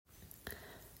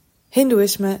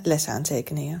Hindoeïsme,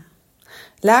 lesaantekeningen.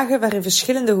 Lagen waarin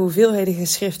verschillende hoeveelheden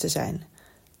geschriften zijn.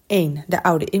 1. De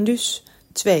oude Indus.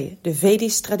 2. De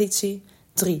Vedische traditie.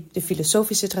 3. De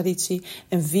filosofische traditie.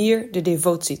 En 4. De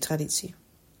devotietraditie.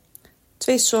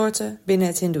 2 soorten binnen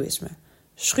het Hindoeïsme.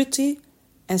 Shruti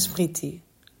en Smriti.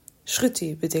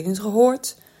 Shruti betekent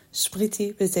gehoord.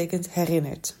 Smriti betekent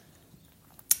herinnerd.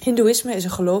 Hindoeïsme is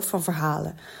een geloof van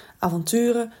verhalen.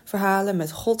 Avonturen, verhalen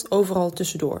met God overal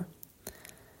tussendoor.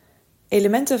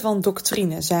 Elementen van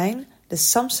doctrine zijn de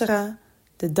samsara,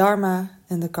 de dharma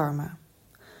en de karma.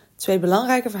 2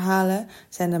 belangrijke verhalen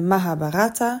zijn de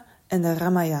Mahabharata en de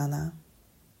Ramayana.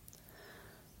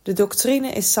 De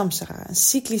doctrine is samsara, een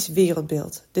cyclisch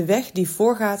wereldbeeld, de weg die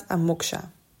voorgaat aan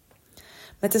moksha.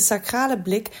 Met een sacrale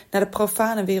blik naar de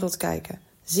profane wereld kijken,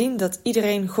 zien dat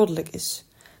iedereen goddelijk is.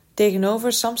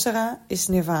 Tegenover samsara is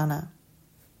nirvana.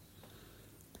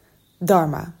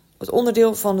 Dharma, het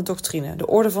onderdeel van de doctrine, de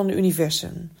orde van het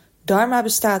universum. Dharma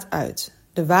bestaat uit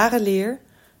de ware leer,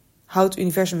 houdt het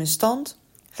universum in stand,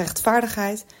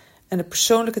 rechtvaardigheid en de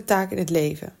persoonlijke taak in het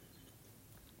leven.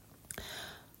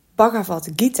 Bhagavad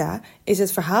Gita is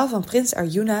het verhaal van prins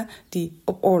Arjuna die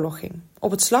op oorlog ging.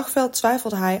 Op het slagveld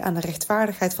twijfelde hij aan de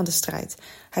rechtvaardigheid van de strijd.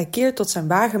 Hij keert tot zijn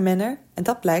wagenmenner en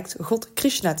dat blijkt God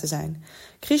Krishna te zijn.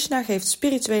 Krishna geeft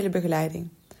spirituele begeleiding.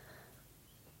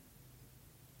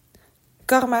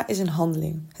 Karma is een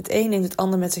handeling. Het een neemt het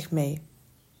ander met zich mee.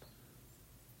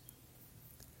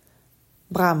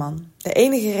 Brahman, de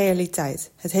enige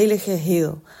realiteit, het hele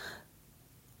geheel.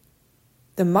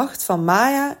 De macht van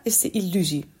Maya is de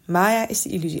illusie. Maya is de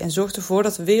illusie en zorgt ervoor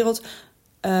dat de wereld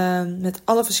met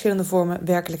alle verschillende vormen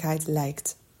werkelijkheid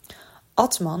lijkt.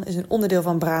 Atman is een onderdeel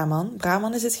van Brahman.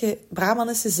 Brahman is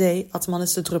de zee, Atman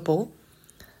is de druppel.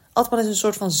 Atman is een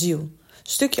soort van ziel. Een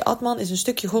stukje Atman is een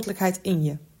stukje goddelijkheid in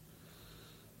je.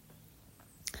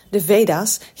 De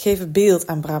Veda's geven beeld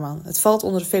aan Brahman. Het valt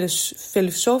onder de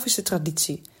filosofische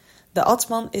traditie. De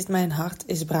Atman is mijn hart,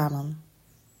 is Brahman.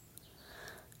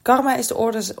 Karma is de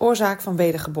oorzaak van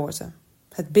wedergeboorte.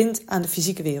 Het bindt aan de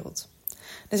fysieke wereld.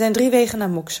 Er zijn 3 wegen naar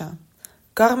moksha.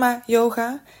 Karma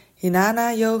yoga,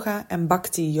 jnana yoga en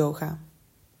bhakti yoga.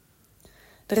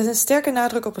 Er is een sterke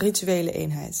nadruk op rituele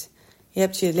eenheid. Je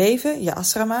hebt je leven, je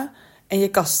asrama, en je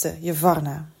kaste, je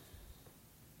varna.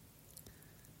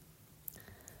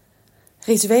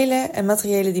 Rituele en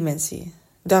materiële dimensie.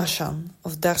 Darshan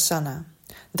of darsana.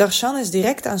 Darshan is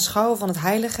direct aanschouwen van het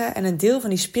heilige en een deel van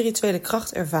die spirituele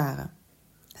kracht ervaren.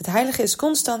 Het heilige is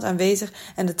constant aanwezig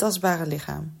en het tastbare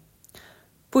lichaam.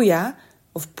 Puja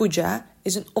of puja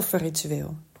is een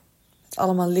offerritueel. Met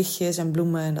allemaal lichtjes en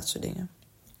bloemen en dat soort dingen.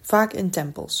 Vaak in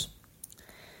tempels.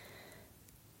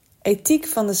 Ethiek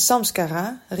van de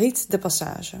samskara riet de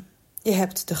passage. Je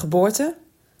hebt de geboorte,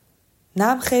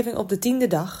 naamgeving op de 10e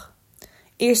dag,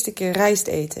 eerste keer rijst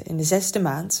eten in de 6e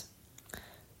maand,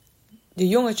 de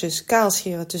jongetjes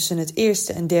kaalscheren tussen het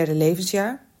 1e en 3e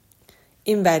levensjaar,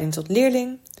 inwijding tot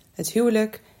leerling, het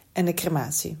huwelijk en de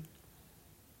crematie.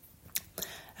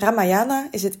 Ramayana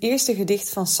is het eerste gedicht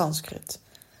van Sanskrit.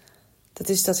 Dat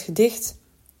is dat gedicht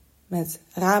met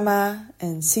Rama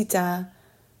en Sita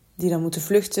die dan moeten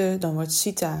vluchten. Dan wordt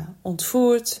Sita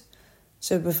ontvoerd.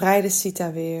 Ze bevrijden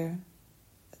Sita weer.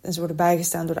 En ze worden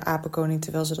bijgestaan door de apenkoning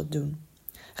terwijl ze dat doen.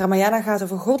 Ramayana gaat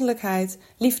over goddelijkheid,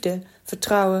 liefde,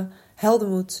 vertrouwen,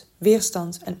 heldenmoed,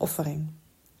 weerstand en offering.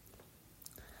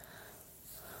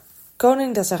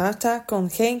 Koning Dasaratha kon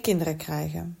geen kinderen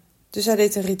krijgen. Dus hij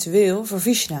deed een ritueel voor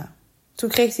Vishna. Toen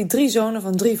kreeg hij 3 zonen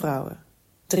van 3 vrouwen.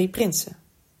 3 prinsen.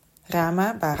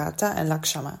 Rama, Bharata en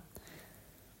Lakshmana.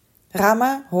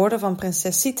 Rama hoorde van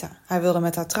prinses Sita. Hij wilde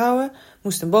met haar trouwen,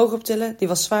 moest een boog optillen, die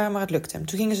was zwaar, maar het lukte hem.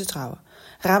 Toen gingen ze trouwen.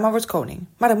 Rama wordt koning.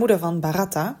 Maar de moeder van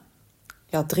Bharata,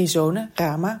 je had 3 zonen,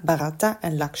 Rama, Bharata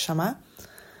en Lakshmana.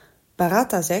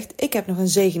 Bharata zegt, ik heb nog een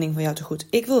zegening van jou te goed.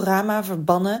 Ik wil Rama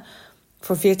verbannen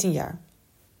voor 14 jaar.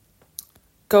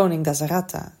 Koning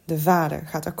Dasaratha, de vader,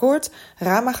 gaat akkoord,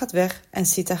 Rama gaat weg en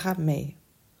Sita gaat mee.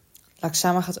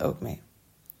 Lakshmana gaat ook mee.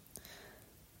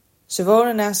 Ze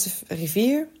wonen naast de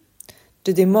rivier.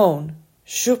 De demon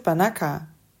Shurpanakha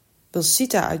wil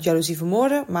Sita uit jaloezie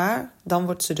vermoorden, maar dan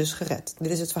wordt ze dus gered.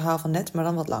 Dit is het verhaal van net, maar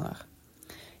dan wat langer.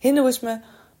 Hindoeïsme,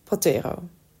 Prothero.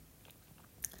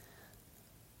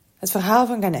 Het verhaal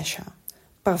van Ganesha.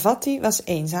 Parvati was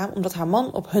eenzaam omdat haar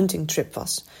man op huntingtrip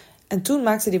was. En toen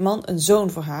maakte die man een zoon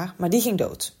voor haar, maar die ging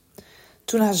dood.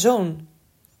 Toen haar zoon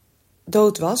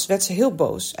dood was, werd ze heel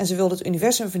boos en ze wilde het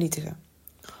universum vernietigen.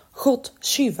 God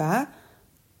Shiva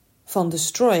van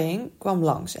Destroying kwam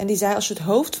langs en die zei, als je het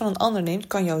hoofd van een ander neemt,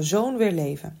 kan jouw zoon weer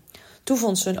leven. Toen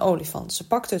vond ze een olifant. Ze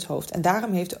pakte het hoofd en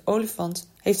daarom heeft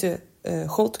de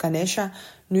god Ganesha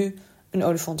nu een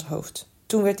olifantenhoofd.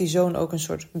 Toen werd die zoon ook een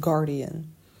soort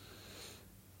guardian.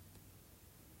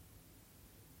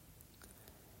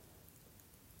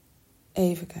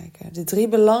 Even kijken. De 3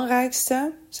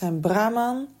 belangrijkste zijn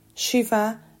Brahman,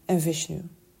 Shiva en Vishnu.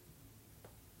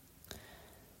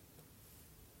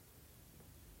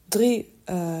 3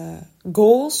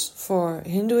 goals voor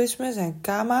Hindoeïsme zijn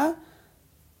Kama,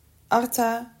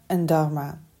 Artha en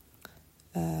Dharma.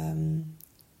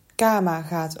 Kama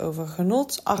gaat over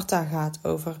genot, Artha gaat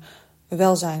over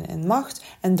welzijn en macht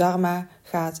en Dharma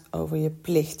gaat over je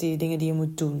plicht, die dingen die je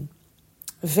moet doen.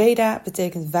 Veda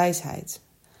betekent wijsheid.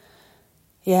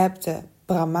 Je hebt de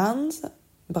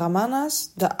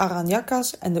Brahmanas, de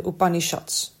Aranyakas en de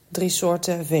Upanishads. 3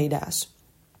 soorten Veda's.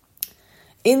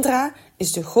 Indra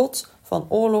is de god van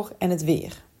oorlog en het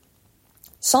weer.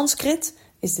 Sanskrit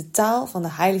is de taal van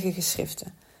de heilige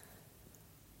geschriften.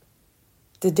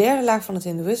 De 3e laag van het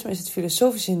Hindoeïsme is het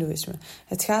filosofisch Hindoeïsme.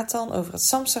 Het gaat dan over het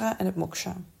samsara en het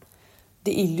moksha.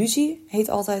 De illusie heet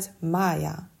altijd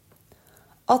Maya.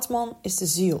 Atman is de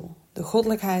ziel. De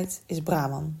goddelijkheid is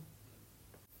Brahman.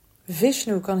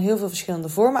 Vishnu kan heel veel verschillende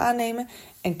vormen aannemen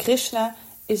en Krishna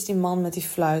is die man met die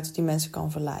fluit die mensen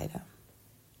kan verleiden.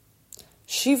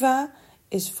 Shiva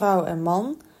is vrouw en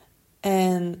man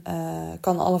en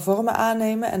kan alle vormen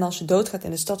aannemen en als je doodgaat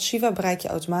in de stad Shiva bereik je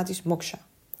automatisch moksha.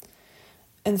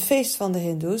 Een feest van de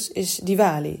Hindoes is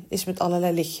Diwali, is met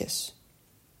allerlei lichtjes.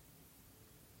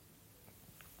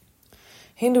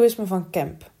 Hindoeïsme van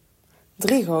Kemp.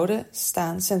 3 goden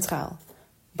staan centraal.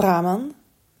 Brahman,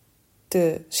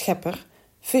 de schepper,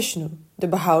 Vishnu, de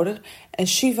behouder en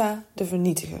Shiva, de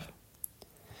vernietiger.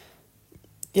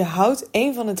 Je houdt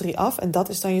 1 van de 3 af en dat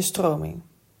is dan je stroming.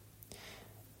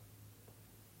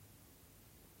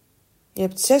 Je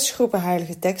hebt 6 groepen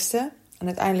heilige teksten en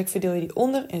uiteindelijk verdeel je die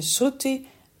onder in Shruti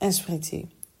en Smriti.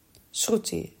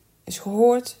 Shruti is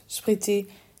gehoord, Smriti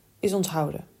is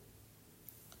onthouden.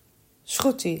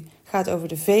 Shruti gaat over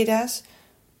de Veda's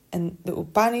en de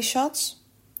Upanishads.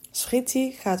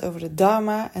 Smriti gaat over de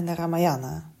Dharma en de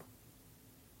Ramayana.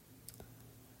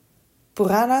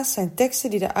 Purana's zijn teksten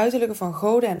die de uiterlijke van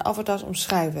goden en avatars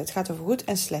omschrijven. Het gaat over goed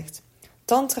en slecht.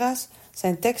 Tantra's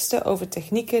zijn teksten over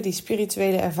technieken die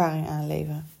spirituele ervaring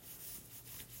aanleveren.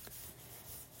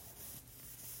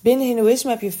 Binnen Hindoeïsme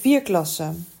heb je 4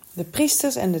 klassen. De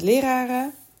priesters en de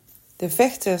leraren, de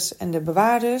vechters en de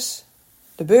bewaarders,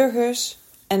 de burgers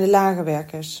en de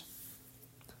lagerwerkers.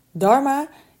 Dharma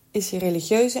is je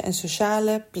religieuze en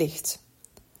sociale plicht.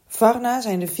 Varna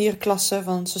zijn de 4 klassen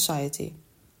van society.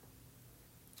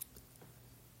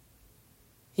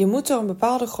 Je moet door een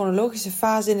bepaalde chronologische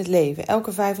fase in het leven,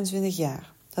 elke 25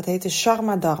 jaar. Dat heet de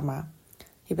Sharma Dharma.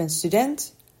 Je bent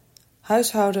student,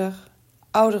 huishouder,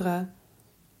 oudere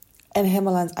en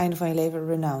helemaal aan het einde van je leven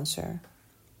renouncer.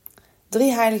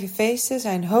 3 heilige feesten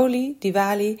zijn Holi,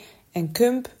 Diwali en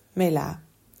Kumbh Mela.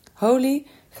 Holi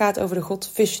gaat over de god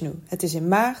Vishnu. Het is in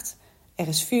maart, er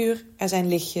is vuur, er zijn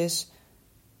lichtjes.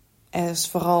 Er is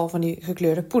vooral van die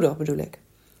gekleurde poeder bedoel ik.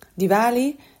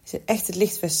 Diwali is echt het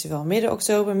lichtfestival. Midden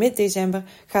oktober, mid-december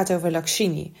gaat over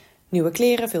Lakshmi. Nieuwe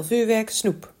kleren, veel vuurwerk,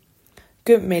 snoep.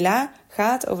 Kumbh Mela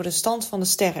gaat over de stand van de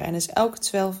sterren en is elke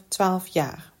 12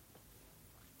 jaar.